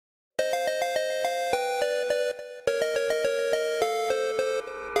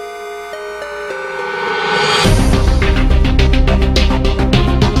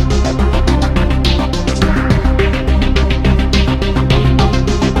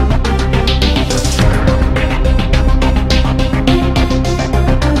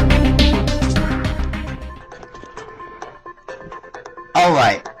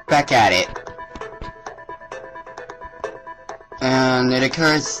back at it. And it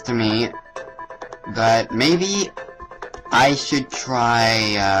occurs to me that maybe I should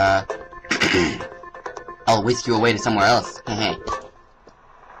try, I'll whisk you away to somewhere else. Hey.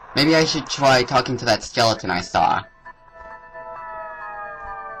 Maybe I should try talking to that skeleton I saw.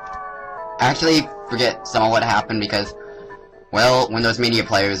 Actually, forget some of what happened because, well, Windows Media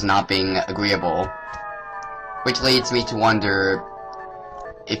Player is not being agreeable. Which leads me to wonder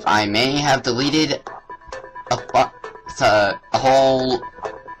if I may have deleted a whole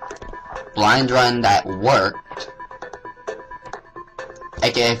blind run that worked,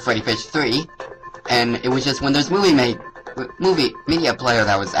 aka Freddy Fish 3, and it was just Windows Media Player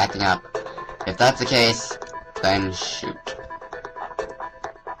that was acting up. If that's the case, then shoot.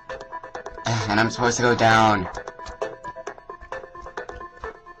 And I'm supposed to go down.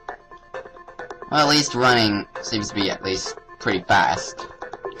 Well, at least running seems to be at least pretty fast,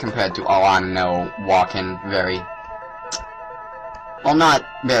 compared to all I know walking very... Well, not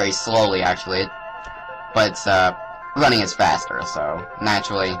very slowly, actually, but running is faster, so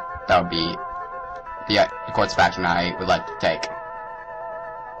naturally, that would be the course of action I would like to take.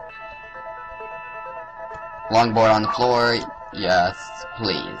 Longboard on the floor, yes,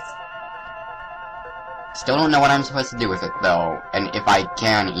 please. Still don't know what I'm supposed to do with it, though, and if I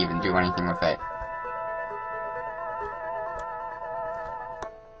can even do anything with it.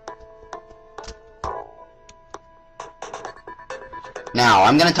 Now,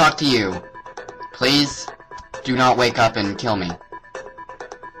 I'm gonna talk to you. Please, do not wake up and kill me.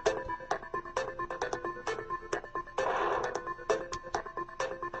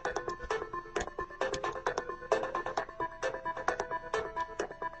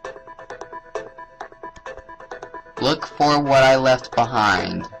 Look for what I left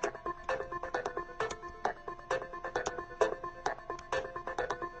behind.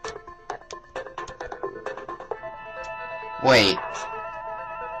 Wait.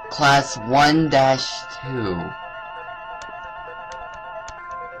 Class 1-2.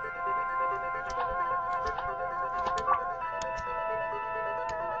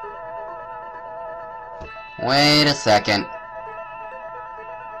 Wait a second.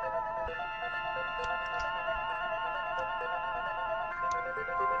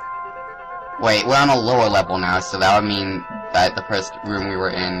 Wait, we're on a lower level now, so that would mean that the first room we were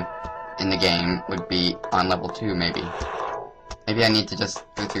in the game would be on level 2, maybe. Maybe I need to just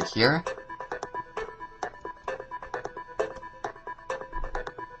go through here?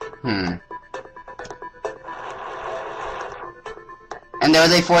 And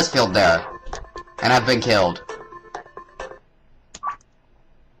there's a force field there. And I've been killed.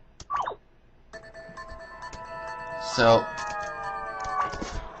 So...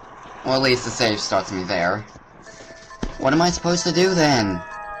 Well, at least the save starts me there. What am I supposed to do then?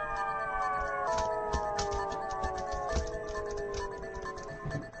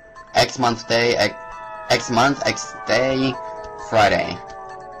 X month day, X month, X day, Friday.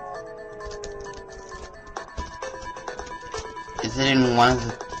 Is it in one of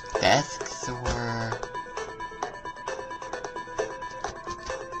the desks, or...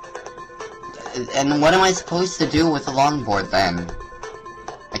 And what am I supposed to do with the longboard then?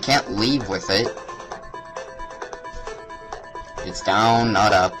 I can't leave with it. It's down,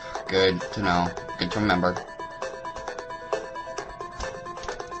 not up. Good to know. Good to remember.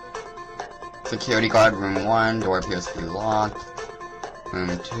 Security guard, room 1, door appears to be locked.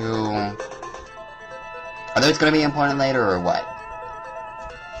 Room 2... Are those gonna be important later, or what?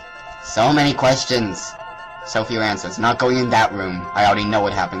 So many questions! So few answers. Not going in that room. I already know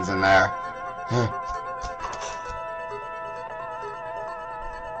what happens in there.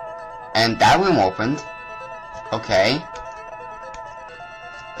 And that room opened. Okay.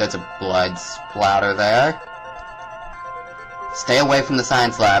 There's a blood splatter there. Stay away from the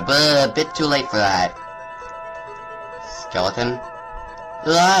science lab. A bit too late for that. Skeleton.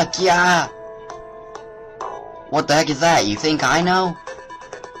 Ugh, yeah. What the heck is that? You think I know?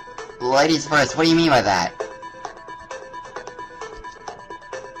 Ladies first, what do you mean by that?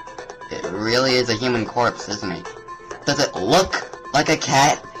 It really is a human corpse, isn't it? Does it look like a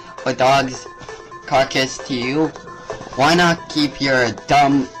cat or dog's carcass to you? Why not keep your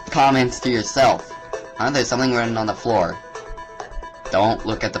dumb comments to yourself? Huh? There's something written on the floor. Don't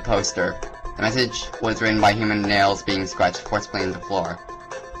look at the poster. The message was written by human nails being scratched forcibly into the floor.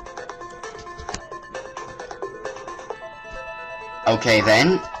 Okay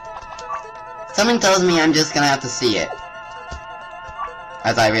then. Something tells me I'm just gonna have to see it.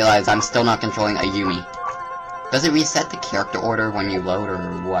 As I realize I'm still not controlling Ayumi. Does it reset the character order when you load or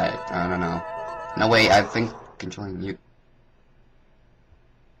what? I don't know. No wait, I've been controlling you.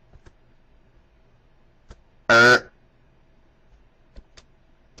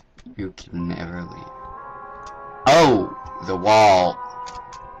 You can never leave. Oh! The wall.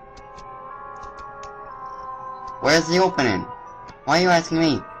 Where's the opening? Why are you asking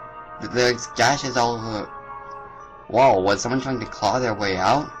me? There's gashes all over. Whoa, was someone trying to claw their way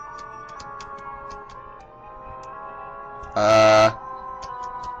out?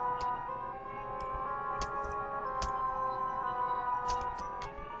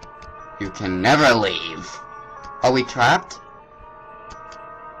 You can never leave. Are we trapped?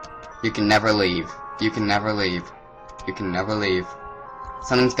 You can never leave. You can never leave. You can never leave.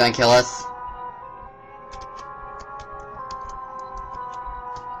 Something's gonna kill us.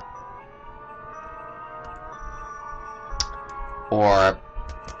 Or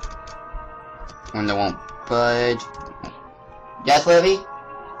window won't budge. Yes, Livy? Yes,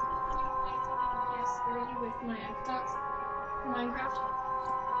 ready with my Xbox Minecraft.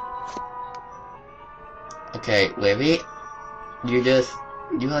 Okay, Livy, you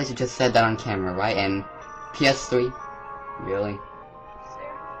realize you just said that on camera, right? And PS3? Really?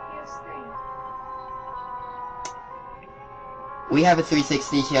 Sir, PS3. We have a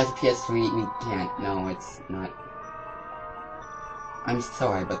 360, she has a PS3, we can't. No, it's not. I'm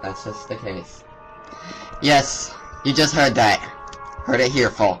sorry, but that's just the case. Yes, you just heard that. Heard it here,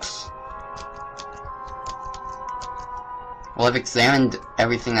 folks. Well, I've examined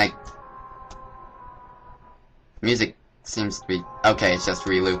everything Music seems to be... Okay, it's just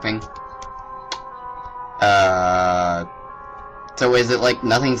re-looping. So is it like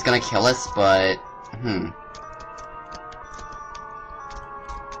nothing's gonna kill us, but...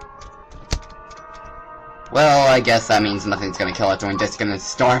 Well, I guess that means nothing's gonna kill us, and we're just gonna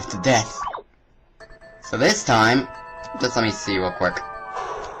starve to death. So this time, just let me see real quick.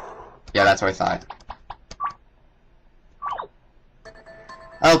 Yeah, that's what I thought.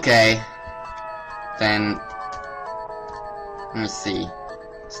 Okay. Then... let me see.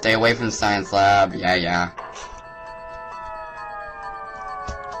 Stay away from the science lab. Yeah.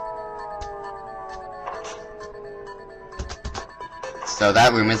 So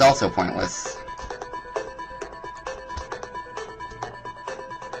that room is also pointless.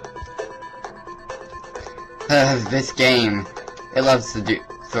 This game, it loves to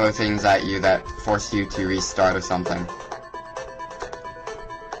throw things at you that force you to restart or something.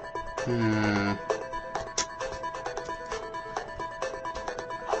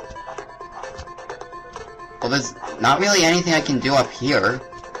 Well, there's not really anything I can do up here.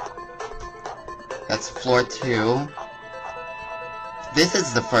 That's floor 2. This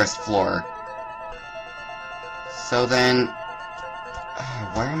is the first floor. So then...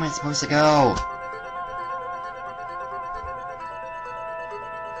 where am I supposed to go?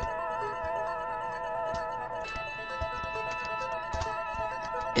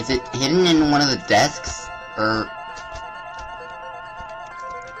 Is it hidden in one of the desks? Or...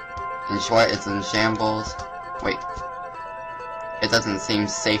 in short, it's in shambles. Wait. It doesn't seem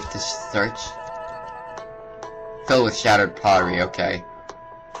safe to search. Filled with shattered pottery, okay.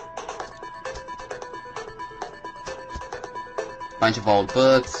 Bunch of old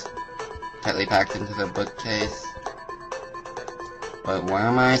books. Tightly packed into the bookcase. But where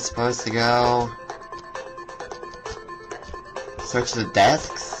am I supposed to go? Search the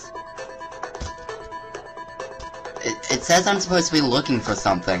desks? It says I'm supposed to be looking for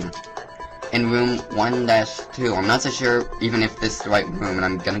something. In room 1-2. I'm not so sure even if this is the right room, and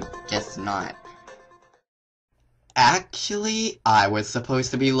I'm gonna guess not. Actually, I was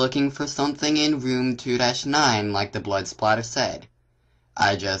supposed to be looking for something in room 2-9, like the blood splatter said.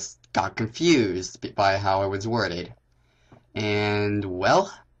 I just got confused by how it was worded. And,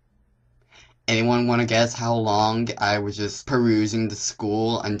 well... anyone want to guess how long I was just perusing the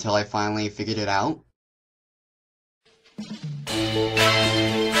school until I finally figured it out?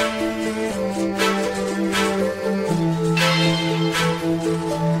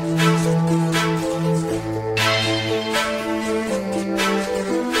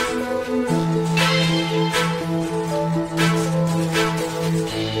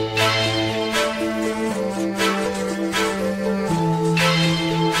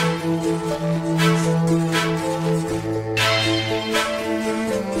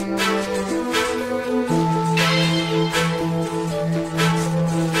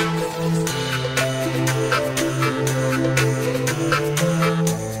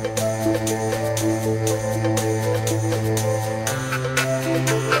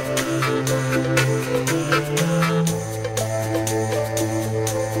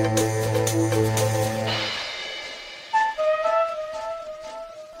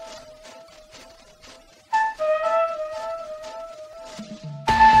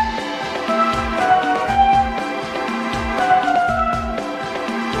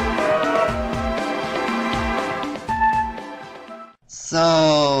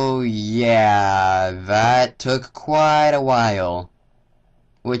 took quite a while,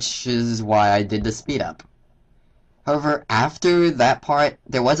 which is why I did the speed up. However, after that part,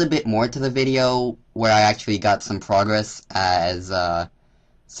 there was a bit more to the video where I actually got some progress as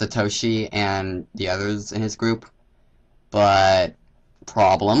Satoshi and the others in his group, but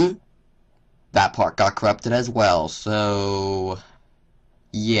problem, that part got corrupted as well, so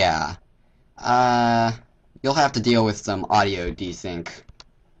yeah. You'll have to deal with some audio desync.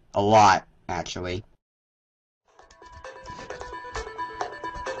 A lot, actually.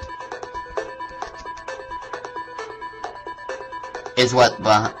 Is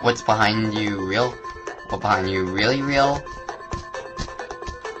what's behind you real? What behind you really real?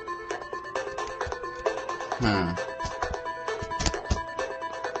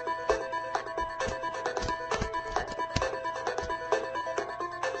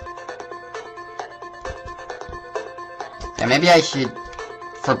 Yeah, maybe I should...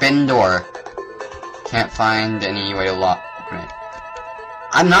 Forbidden door. Can't find any way to open it.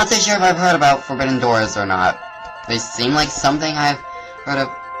 I'm not so sure if I've heard about forbidden doors or not. They seem like something I've heard of...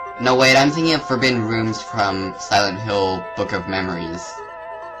 No, wait, I'm thinking of forbidden rooms from Silent Hill Book of Memories.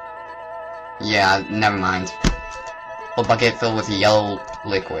 Yeah, never mind. A bucket filled with yellow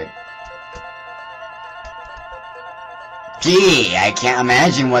liquid. Gee, I can't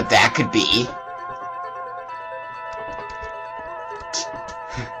imagine what that could be.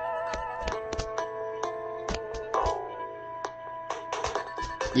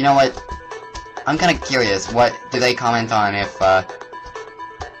 You know what? I'm kinda curious, what do they comment on if,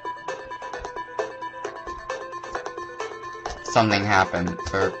 something happened,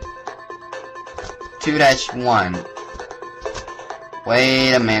 or 2-1.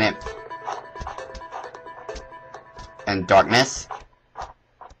 Wait a minute. And darkness?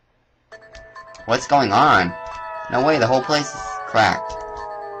 What's going on? No way, the whole place is cracked.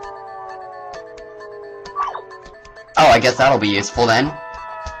 Oh, I guess that'll be useful then.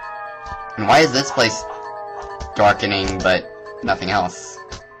 And why is this place darkening, but nothing else?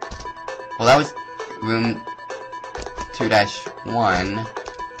 Well, that was room 2-1.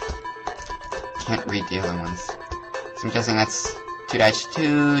 Can't read the other ones. So I'm guessing that's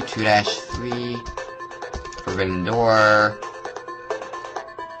 2-2, 2-3, forbidden door,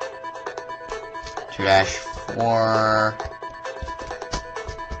 2-4.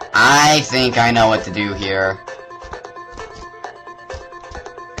 I think I know what to do here.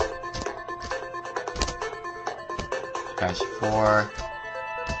 -4,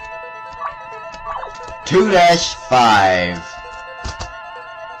 2-5,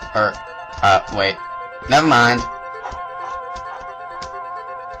 or, wait, never mind.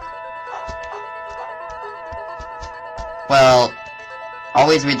 Well,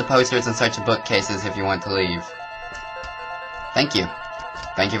 always read the posters and search the bookcases if you want to leave. Thank you.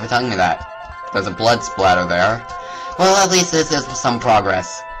 Thank you for telling me that. There's a blood splatter there. Well, at least this is some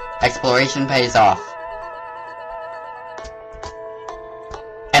progress. Exploration pays off.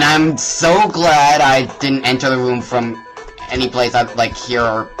 And I'm so glad I didn't enter the room from any place like here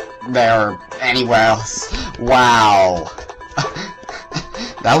or there or anywhere else. Wow.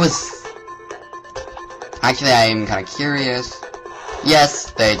 That was... Actually, I am kind of curious.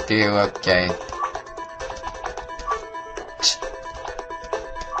 Yes, they do, okay.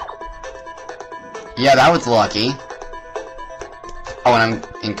 Yeah, that was lucky. Oh, and I'm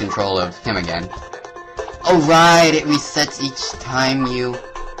in control of him again. Oh, right, it resets each time you...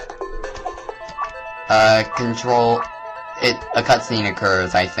 control... a cutscene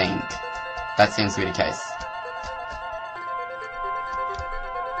occurs, I think. That seems to be the case.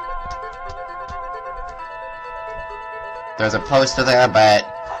 There's a poster there, but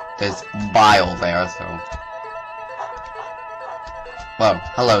there's bile there, so... Whoa,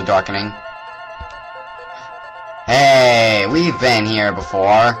 hello, darkening. Hey, we've been here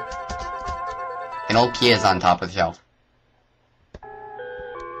before. An old key is on top of the shelf.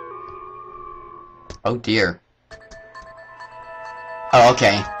 Oh dear. Oh,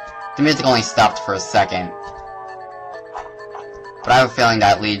 okay. The music only stopped for a second. But I have a feeling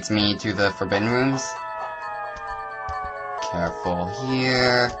that leads me to the forbidden rooms. Careful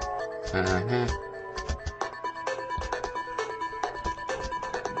here.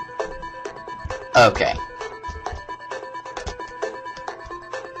 Okay.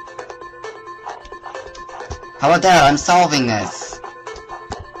 How about that? I'm solving this!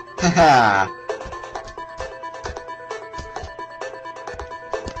 Haha!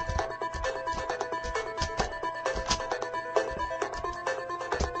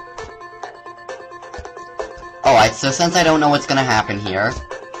 Alright, so since I don't know what's gonna happen here,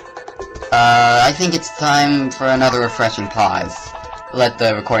 I think it's time for another refreshing pause. Let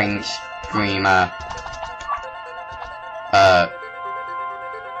the recording stream,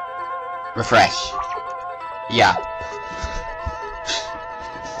 refresh. Yeah.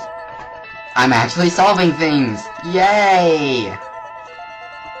 I'm actually solving things! Yay!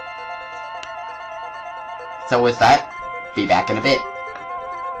 So with that, be back in a bit.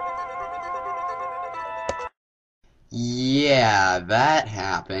 Yeah, that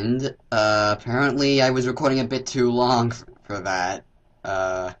happened. Apparently I was recording a bit too long for that.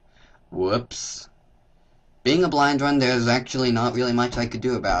 Whoops. Being a blind run, there's actually not really much I could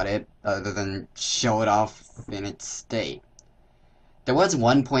do about it, other than show it off in its state. There was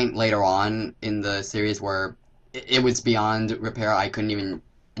one point later on in the series where it was beyond repair. I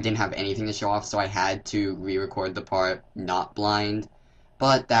didn't have anything to show off, so I had to re-record the part not blind,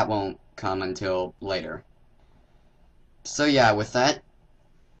 but that won't come until later. So yeah, with that,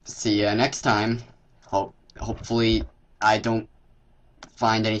 see ya next time. Hopefully I don't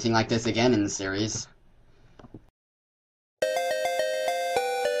find anything like this again in the series.